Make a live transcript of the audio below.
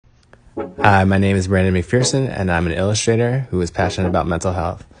Hi, my name is Brandon McPherson, and I'm an illustrator who is passionate about mental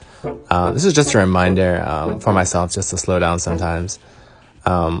health. This is just a reminder for myself just to slow down sometimes.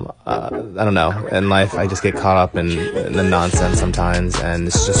 I don't know, in life I just get caught up in the nonsense sometimes, and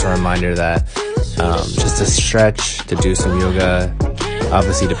it's just a reminder that just to stretch, to do some yoga,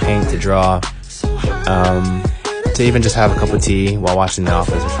 obviously to paint, to draw, to even just have a cup of tea while watching The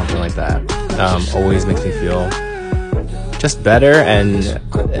Office or something like that always makes me feel just better and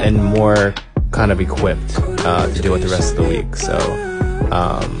more kind of equipped to deal with the rest of the week. So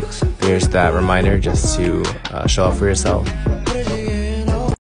there's that reminder just to show up for yourself.